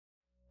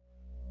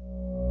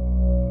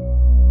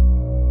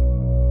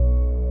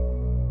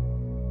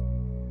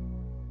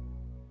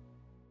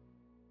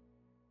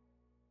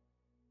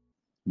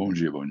Bom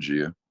dia, bom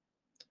dia.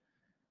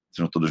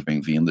 Sejam todas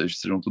bem-vindas,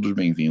 sejam todos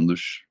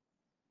bem-vindos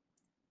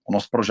ao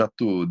nosso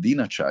projeto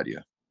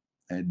Dinacharya.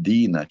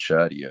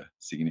 Dinacharya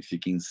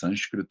significa em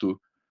sânscrito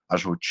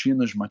as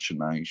rotinas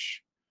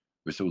matinais,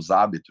 os seus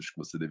hábitos que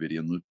você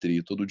deveria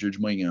nutrir todo dia de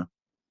manhã.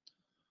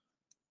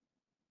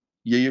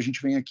 E aí a gente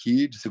vem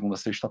aqui de segunda a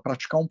sexta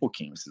praticar um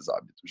pouquinho esses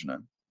hábitos,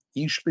 né?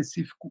 Em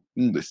específico,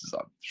 um desses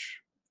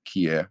hábitos,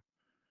 que é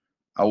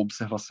a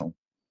observação.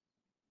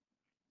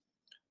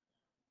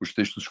 Os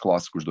textos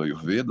clássicos do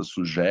Ayurveda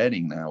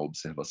sugerem, né, a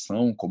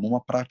observação como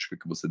uma prática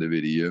que você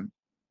deveria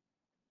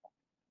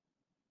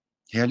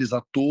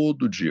realizar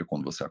todo dia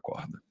quando você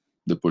acorda,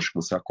 depois que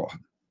você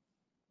acorda.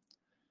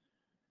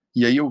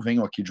 E aí eu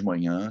venho aqui de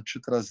manhã te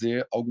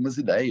trazer algumas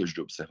ideias de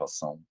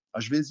observação.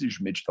 Às vezes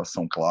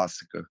meditação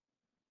clássica,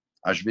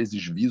 às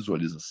vezes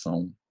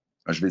visualização,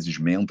 às vezes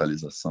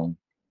mentalização.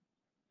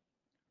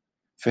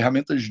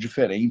 Ferramentas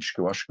diferentes que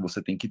eu acho que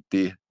você tem que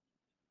ter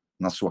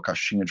na sua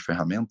caixinha de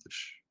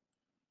ferramentas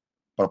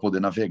para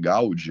poder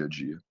navegar o dia a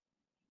dia.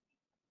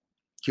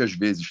 Que às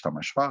vezes está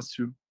mais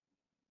fácil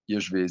e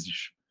às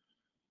vezes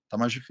está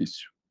mais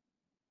difícil.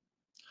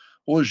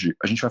 Hoje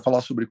a gente vai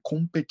falar sobre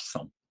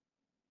competição.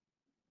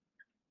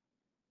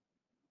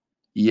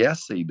 E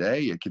essa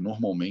ideia que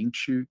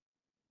normalmente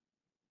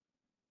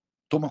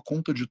toma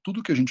conta de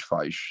tudo que a gente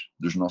faz,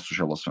 dos nossos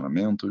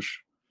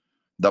relacionamentos,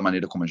 da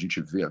maneira como a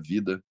gente vê a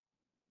vida,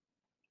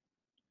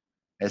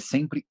 é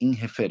sempre em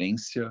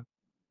referência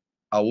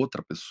a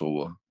outra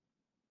pessoa,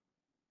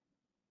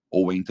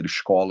 ou entre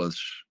escolas,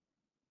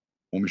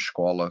 uma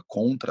escola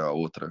contra a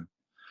outra.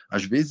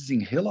 Às vezes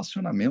em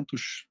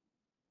relacionamentos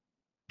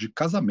de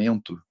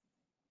casamento,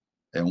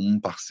 é um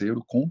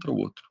parceiro contra o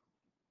outro.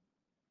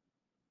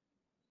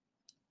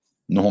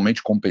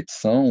 Normalmente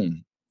competição,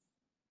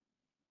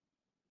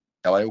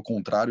 ela é o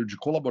contrário de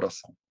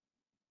colaboração.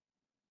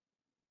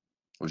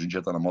 Hoje em dia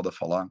está na moda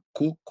falar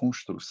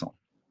co-construção.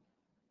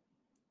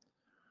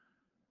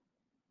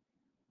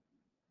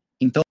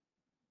 Então,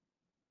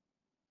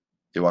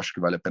 eu acho que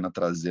vale a pena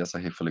trazer essa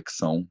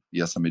reflexão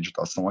e essa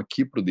meditação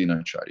aqui para o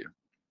Dinacharya.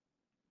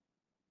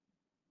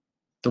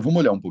 Então vamos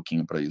olhar um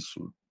pouquinho para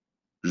isso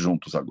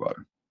juntos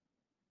agora.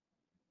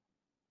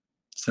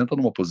 Senta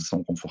numa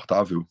posição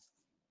confortável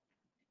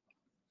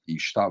e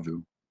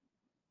estável.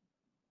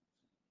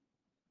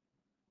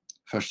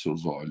 Feche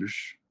seus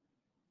olhos.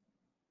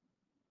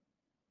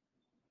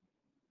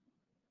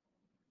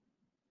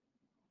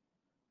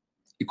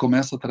 E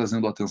começa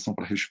trazendo a atenção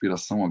para a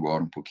respiração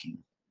agora um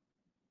pouquinho.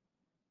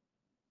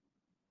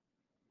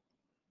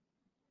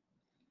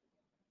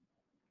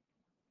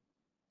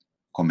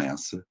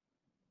 Começa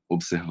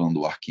observando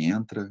o ar que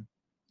entra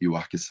e o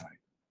ar que sai.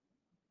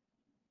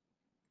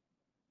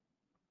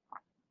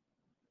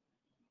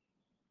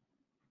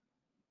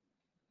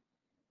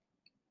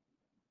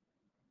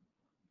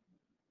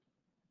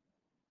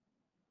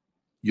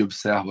 E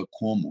observa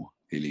como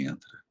ele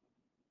entra.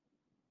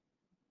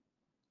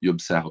 E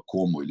observa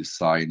como ele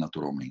sai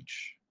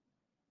naturalmente.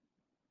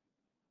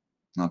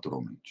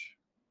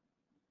 Naturalmente.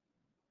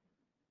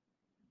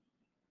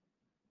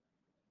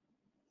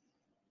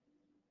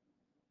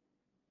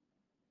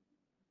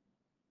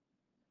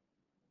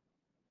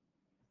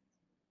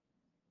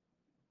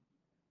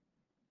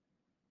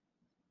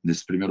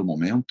 Nesse primeiro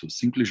momento,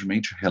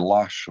 simplesmente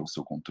relaxa o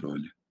seu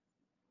controle.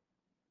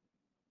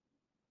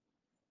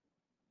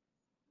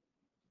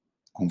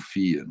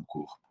 Confia no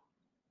corpo.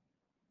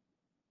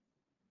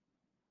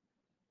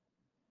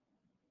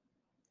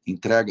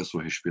 Entrega a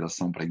sua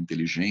respiração para a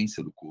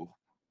inteligência do corpo.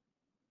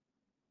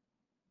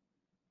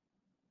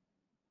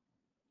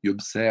 E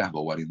observa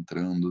o ar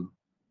entrando.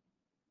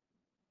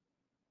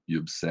 E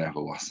observa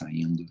o ar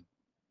saindo.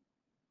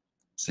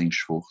 Sem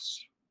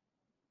esforço.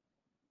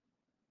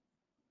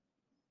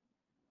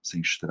 Sem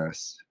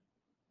estresse.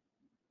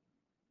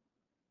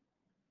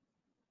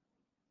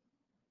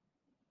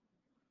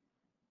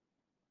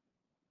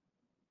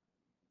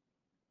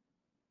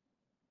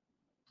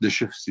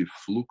 Deixa esse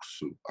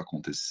fluxo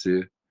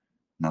acontecer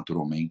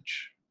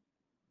naturalmente.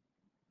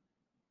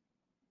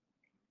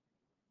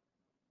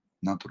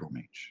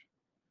 Naturalmente.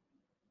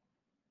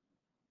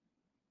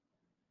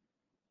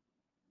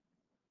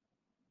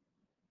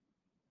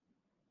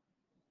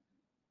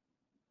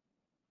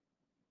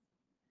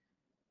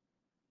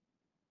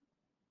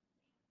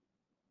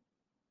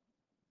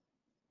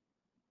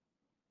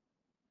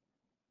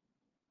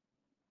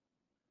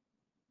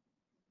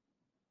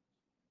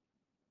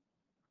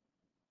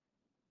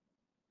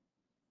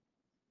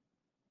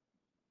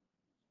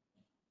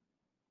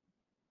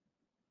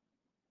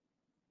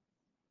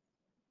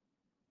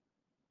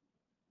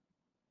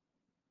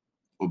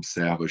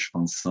 Observa a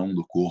expansão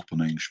do corpo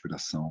na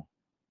inspiração.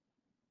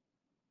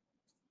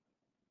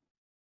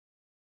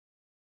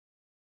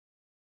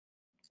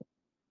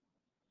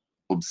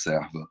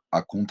 Observa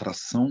a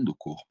contração do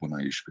corpo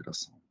na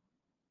expiração.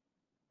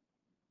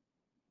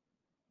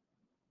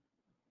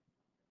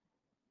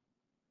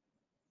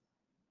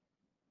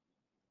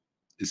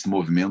 Esse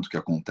movimento que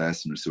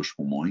acontece nos seus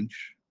pulmões,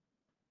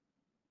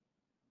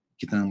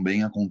 que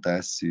também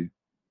acontece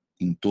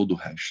em todo o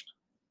resto.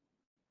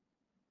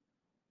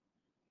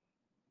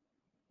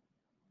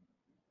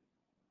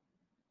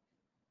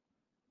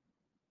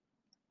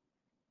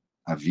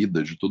 A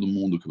vida de todo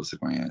mundo que você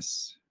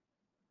conhece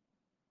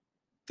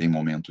tem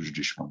momentos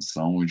de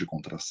expansão e de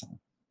contração.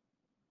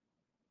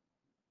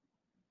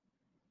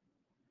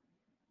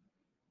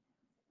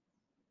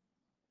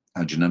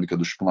 A dinâmica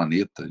dos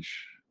planetas,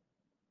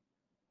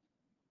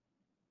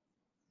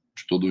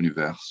 de todo o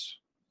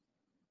universo,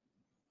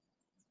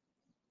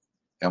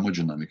 é uma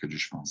dinâmica de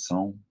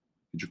expansão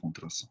e de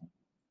contração.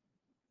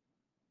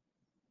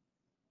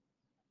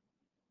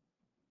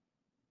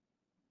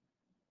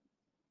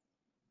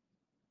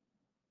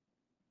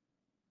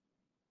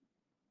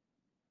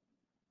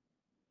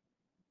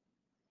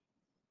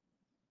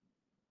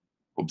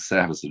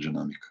 Observe essa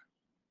dinâmica.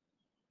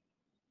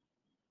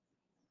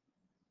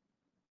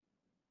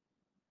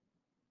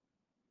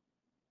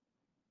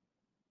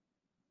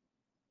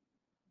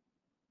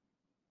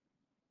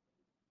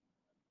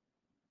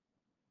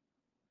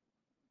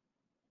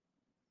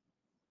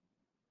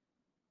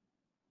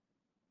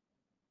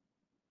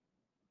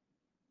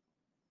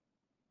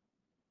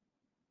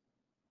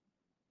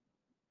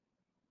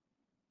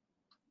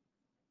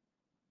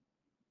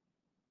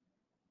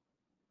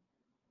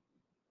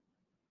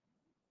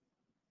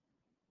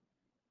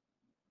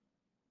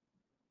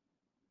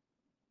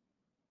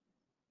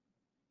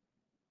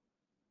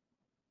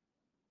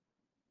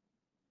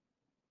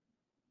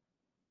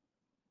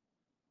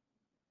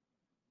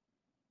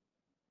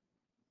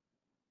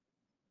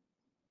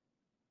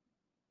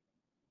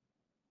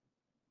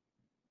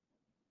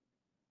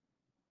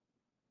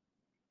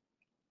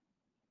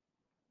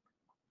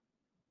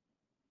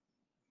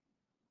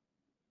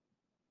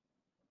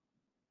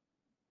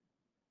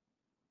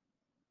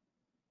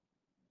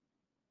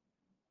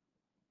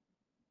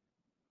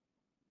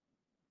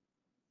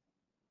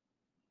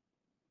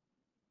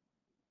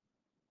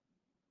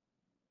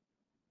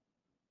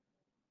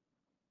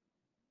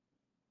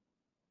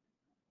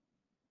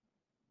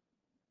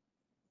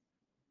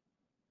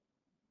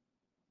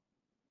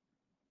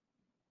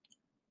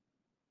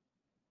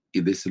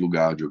 E desse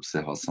lugar de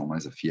observação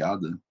mais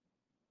afiada,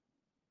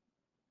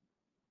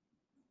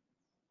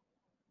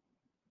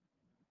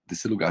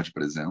 desse lugar de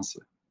presença,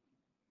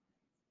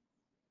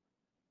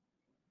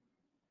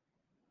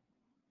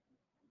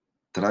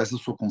 traz a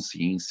sua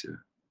consciência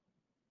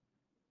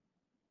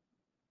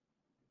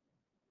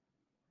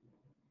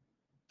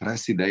para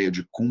essa ideia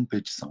de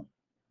competição.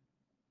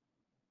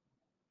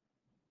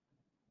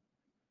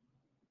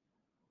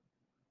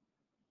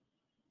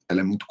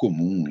 Ela é muito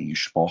comum em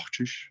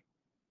esportes,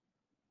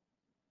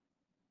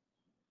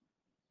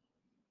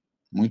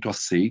 muito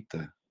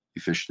aceita e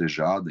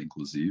festejada,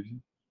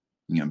 inclusive,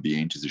 em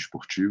ambientes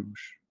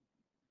esportivos,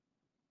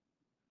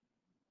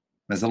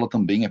 mas ela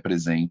também é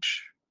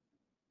presente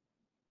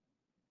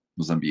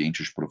nos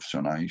ambientes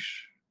profissionais,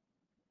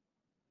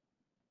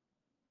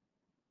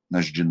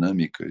 nas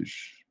dinâmicas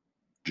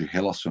de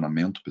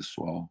relacionamento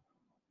pessoal.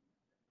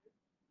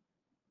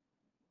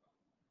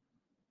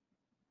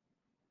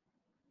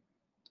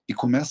 E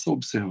começa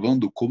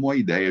observando como a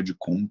ideia de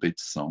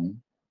competição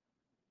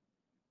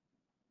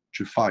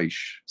te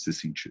faz se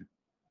sentir.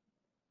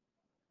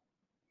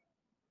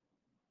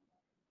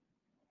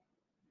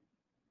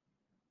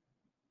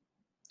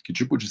 Que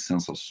tipo de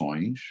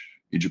sensações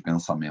e de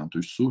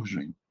pensamentos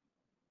surgem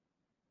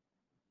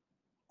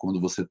quando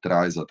você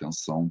traz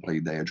atenção para a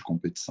ideia de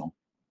competição?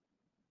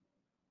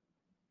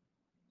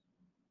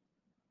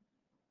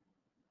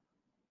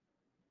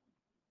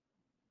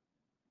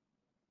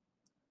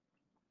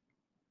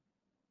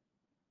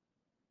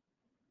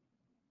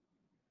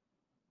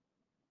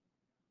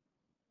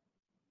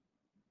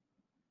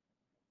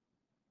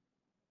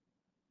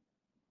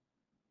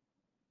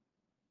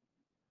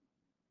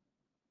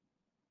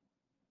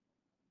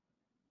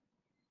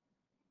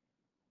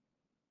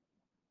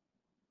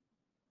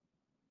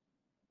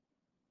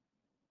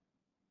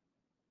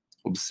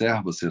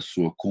 Observa se a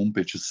sua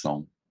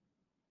competição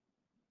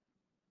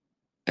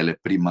ela é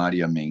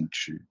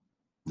primariamente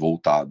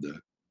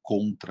voltada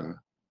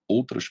contra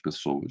outras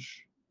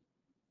pessoas,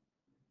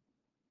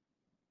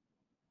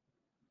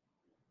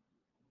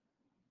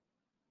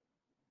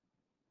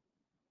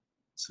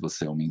 se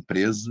você é uma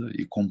empresa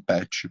e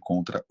compete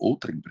contra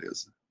outra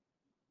empresa,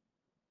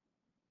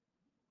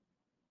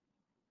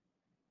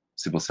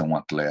 se você é um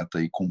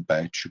atleta e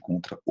compete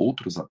contra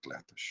outros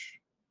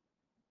atletas.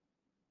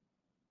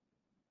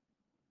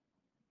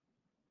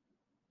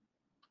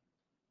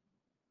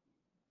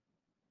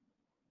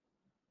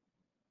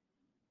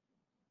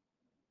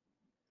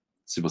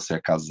 Se você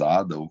é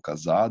casada ou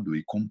casado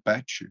e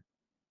compete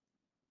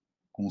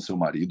com o seu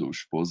marido ou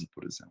esposa,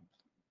 por exemplo.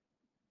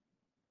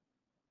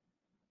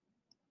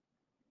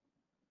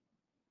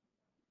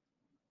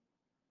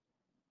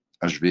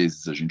 Às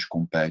vezes a gente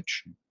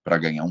compete para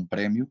ganhar um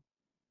prêmio,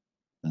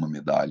 uma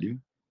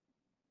medalha.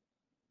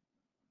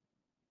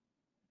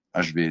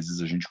 Às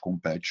vezes a gente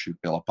compete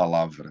pela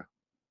palavra,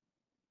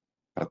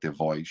 para ter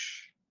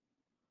voz,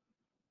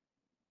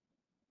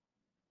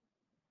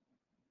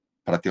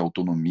 para ter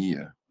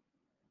autonomia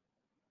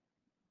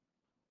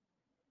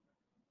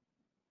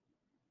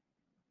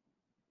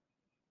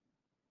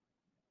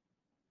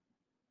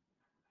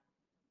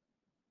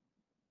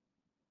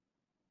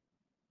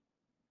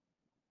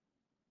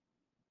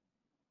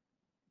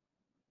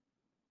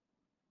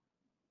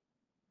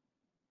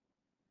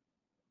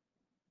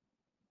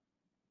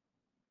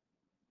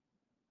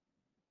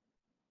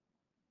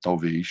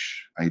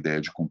talvez a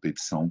ideia de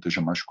competição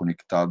esteja mais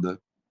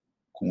conectada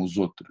com os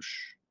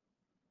outros.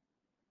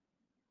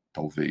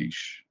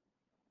 Talvez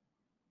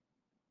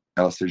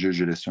ela seja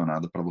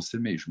direcionada para você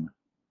mesma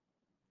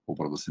ou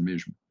para você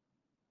mesmo.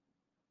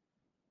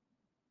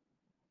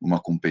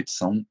 Uma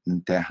competição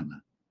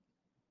interna.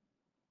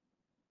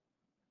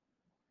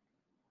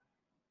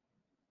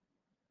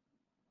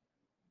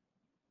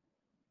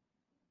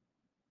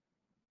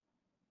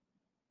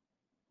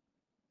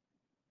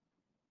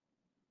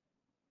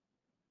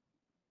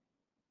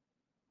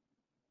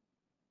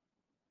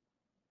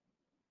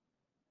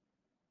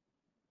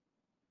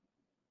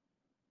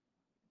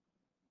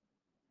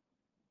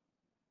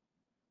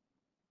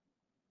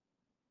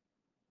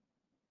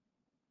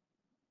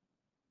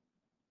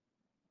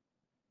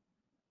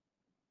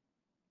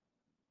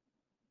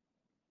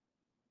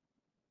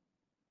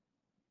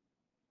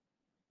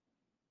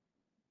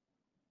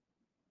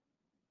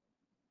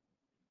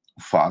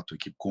 O fato é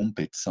que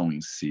competição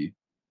em si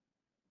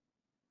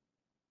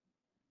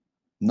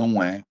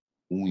não é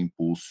um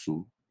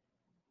impulso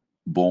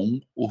bom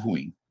ou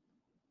ruim.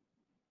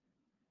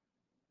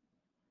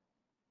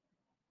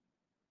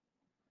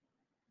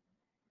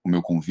 O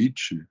meu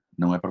convite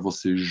não é para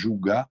você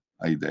julgar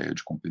a ideia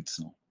de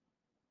competição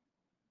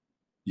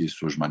e as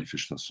suas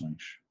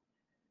manifestações.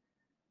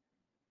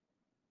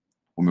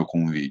 O meu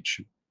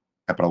convite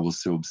é para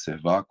você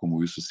observar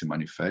como isso se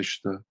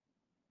manifesta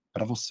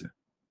para você.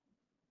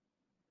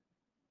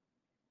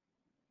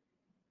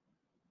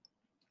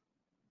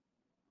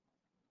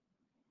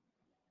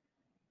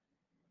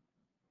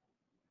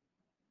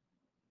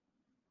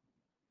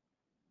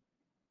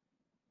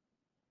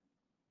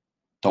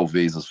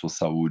 Talvez a sua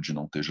saúde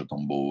não esteja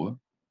tão boa,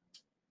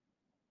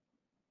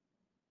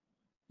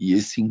 e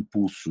esse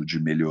impulso de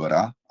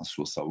melhorar a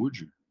sua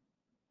saúde,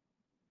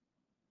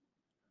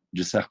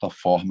 de certa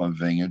forma,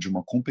 venha de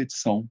uma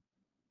competição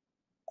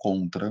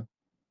contra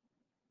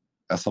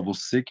essa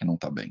você que não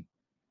está bem.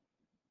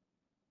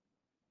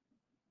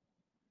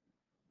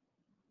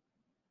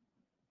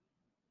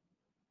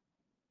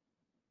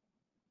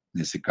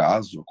 Nesse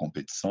caso, a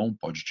competição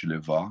pode te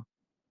levar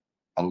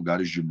a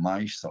lugares de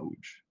mais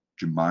saúde,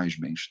 de mais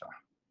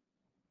bem-estar.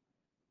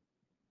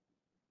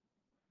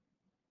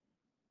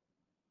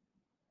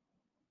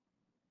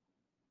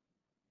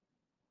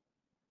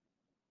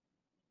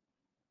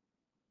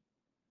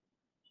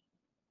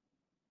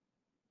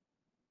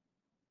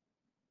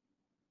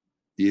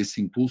 E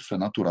esse impulso é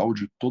natural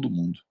de todo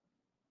mundo.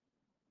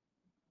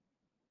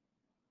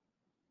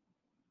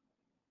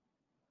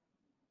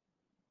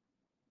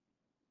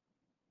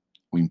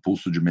 O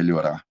impulso de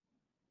melhorar,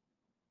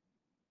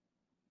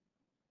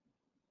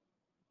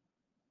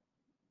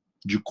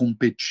 de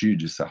competir,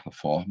 de certa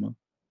forma,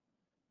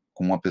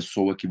 com uma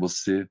pessoa que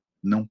você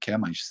não quer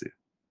mais ser.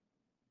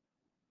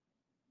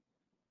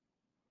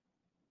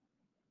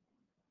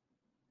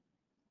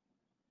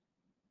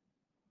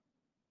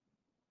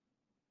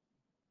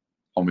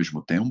 Ao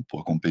mesmo tempo,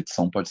 a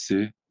competição pode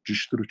ser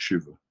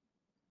destrutiva.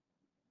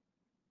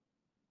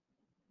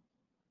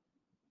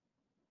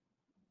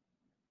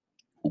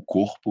 O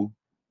corpo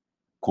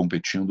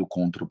competindo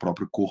contra o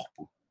próprio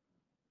corpo,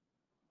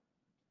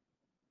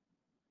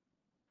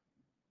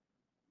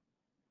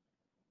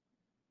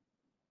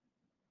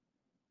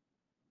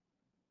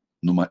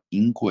 numa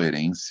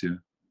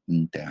incoerência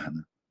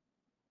interna,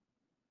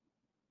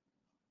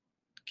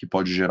 que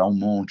pode gerar um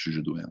monte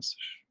de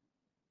doenças.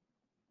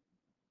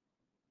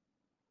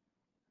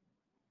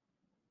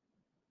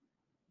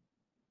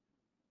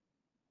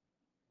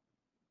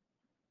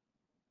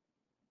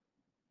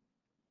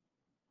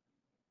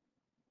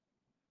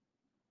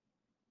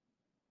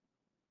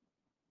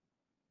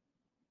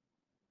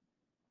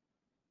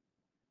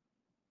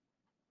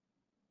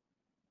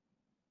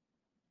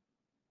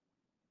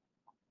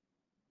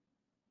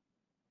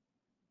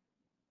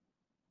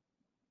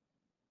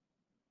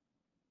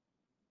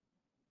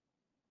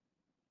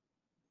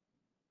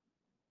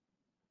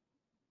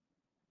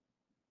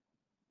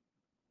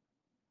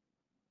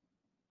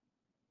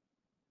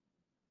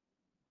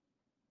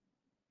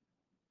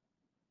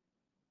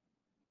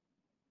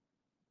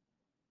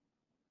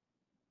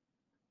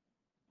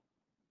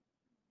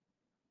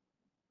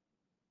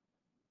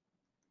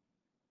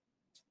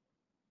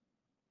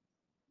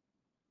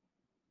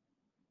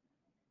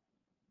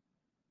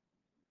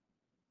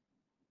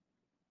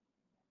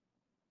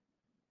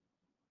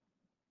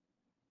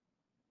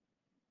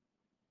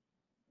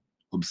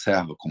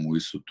 Observa como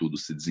isso tudo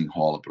se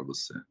desenrola para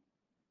você.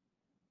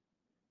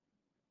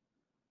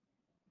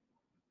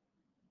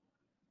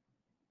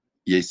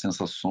 E as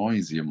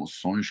sensações e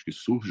emoções que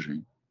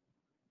surgem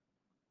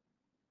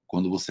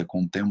quando você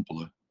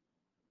contempla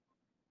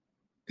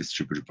esse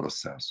tipo de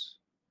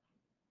processo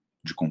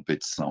de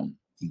competição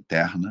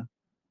interna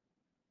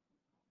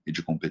e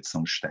de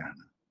competição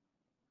externa.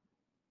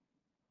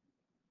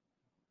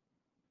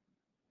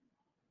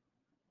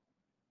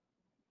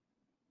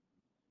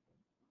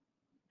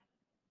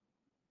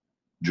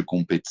 De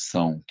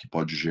competição que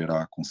pode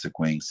gerar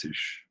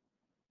consequências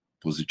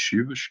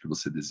positivas que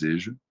você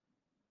deseja,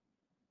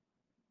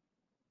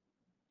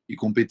 e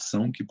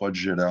competição que pode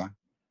gerar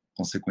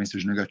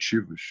consequências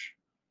negativas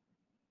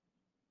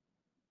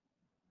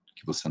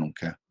que você não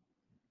quer.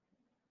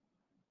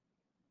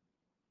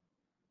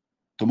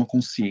 Toma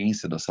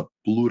consciência dessa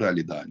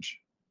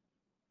pluralidade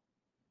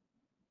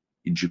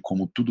e de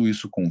como tudo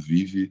isso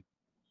convive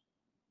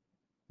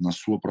na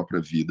sua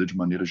própria vida de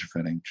maneiras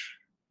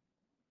diferentes.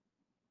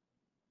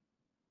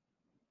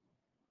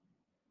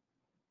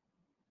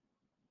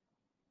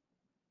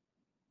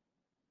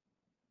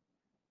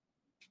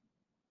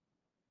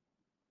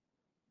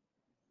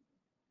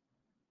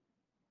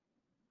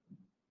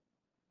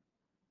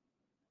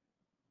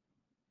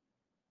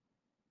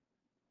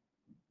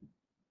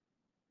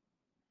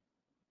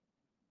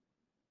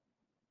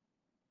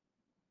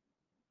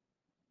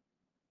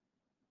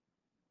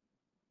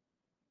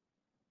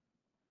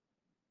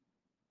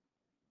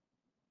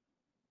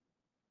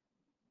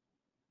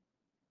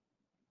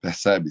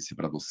 Percebe se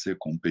para você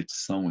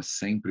competição é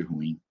sempre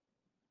ruim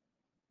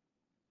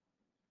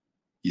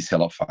e se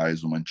ela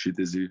faz uma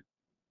antítese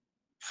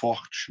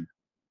forte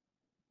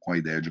com a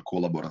ideia de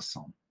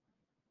colaboração.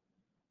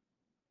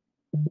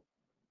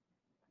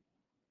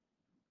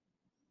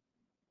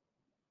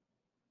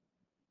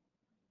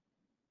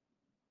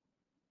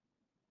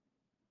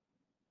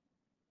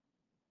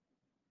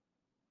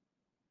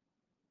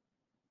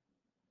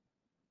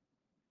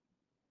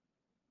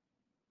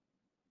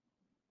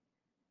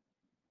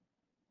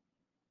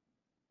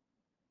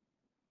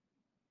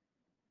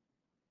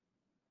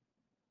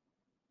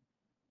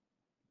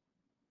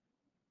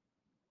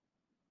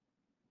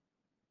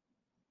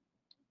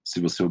 Se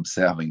você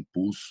observa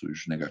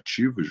impulsos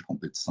negativos de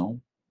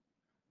competição,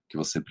 que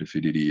você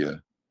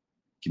preferiria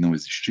que não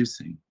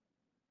existissem,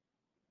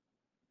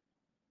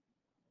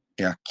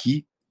 é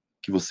aqui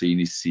que você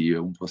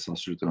inicia um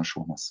processo de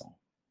transformação.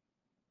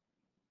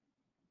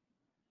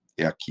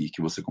 É aqui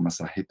que você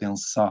começa a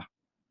repensar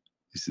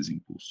esses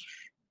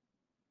impulsos.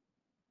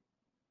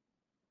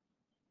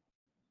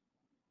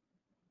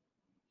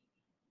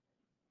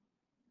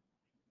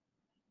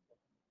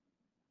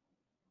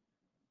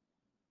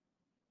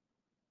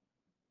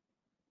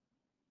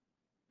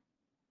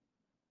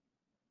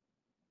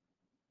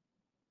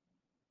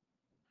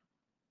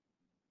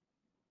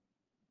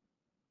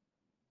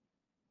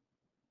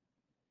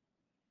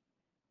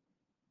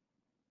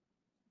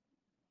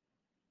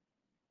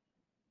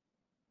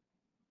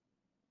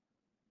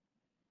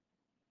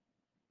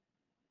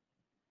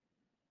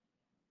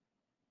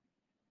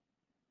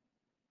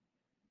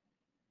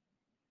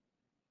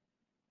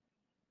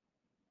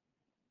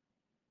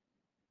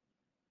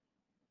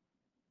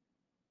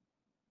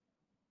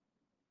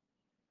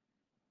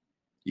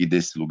 E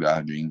desse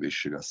lugar de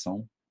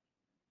investigação,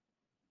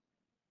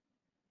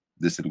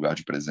 desse lugar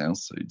de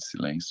presença e de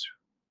silêncio,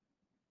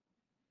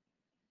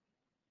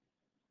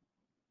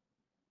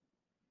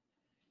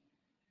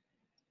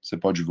 você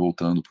pode ir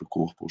voltando para o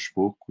corpo aos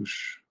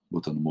poucos,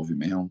 botando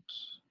movimento,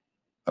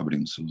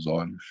 abrindo seus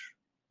olhos.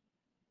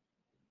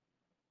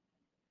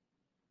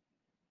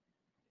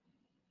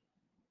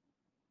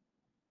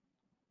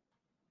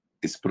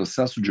 Esse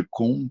processo de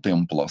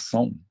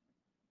contemplação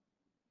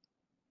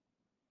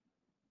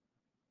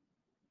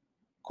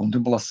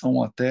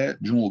até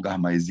de um lugar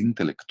mais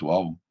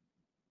intelectual,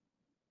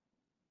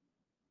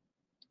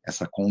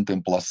 essa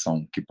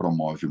contemplação que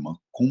promove uma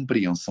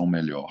compreensão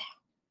melhor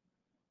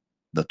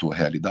da tua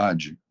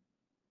realidade,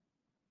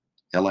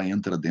 ela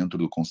entra dentro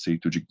do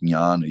conceito de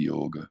Jnana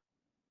Yoga.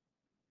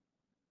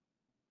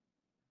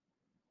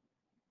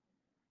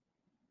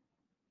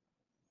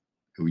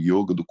 É o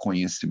yoga do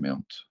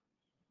conhecimento,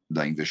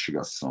 da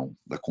investigação,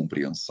 da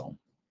compreensão.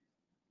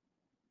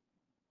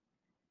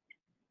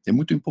 É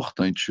muito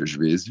importante, às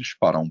vezes,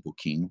 parar um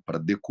pouquinho para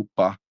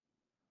decupar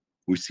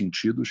os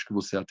sentidos que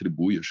você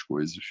atribui às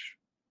coisas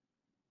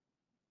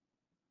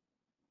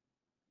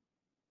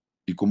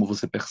e como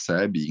você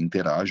percebe e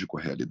interage com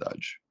a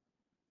realidade.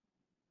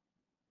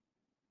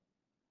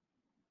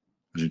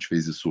 A gente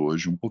fez isso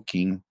hoje um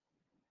pouquinho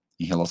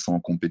em relação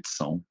à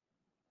competição.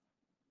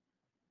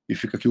 E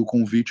fica aqui o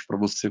convite para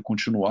você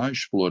continuar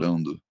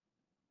explorando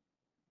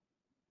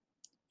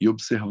e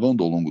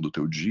observando ao longo do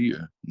teu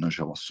dia, nas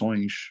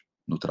relações,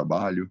 no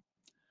trabalho,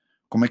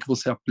 como é que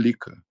você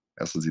aplica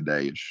essas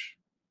ideias,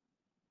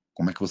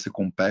 como é que você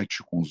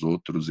compete com os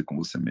outros e com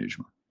você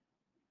mesma.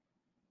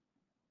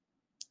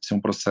 Esse é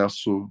um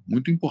processo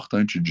muito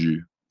importante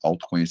de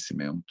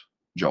autoconhecimento,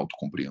 de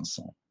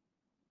autocompreensão.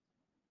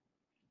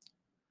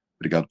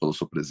 Obrigado pela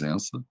sua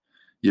presença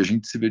e a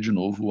gente se vê de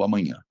novo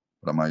amanhã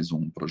para mais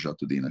um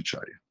projeto de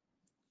Inacharya.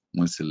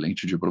 Um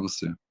excelente dia para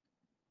você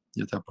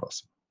e até a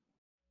próxima.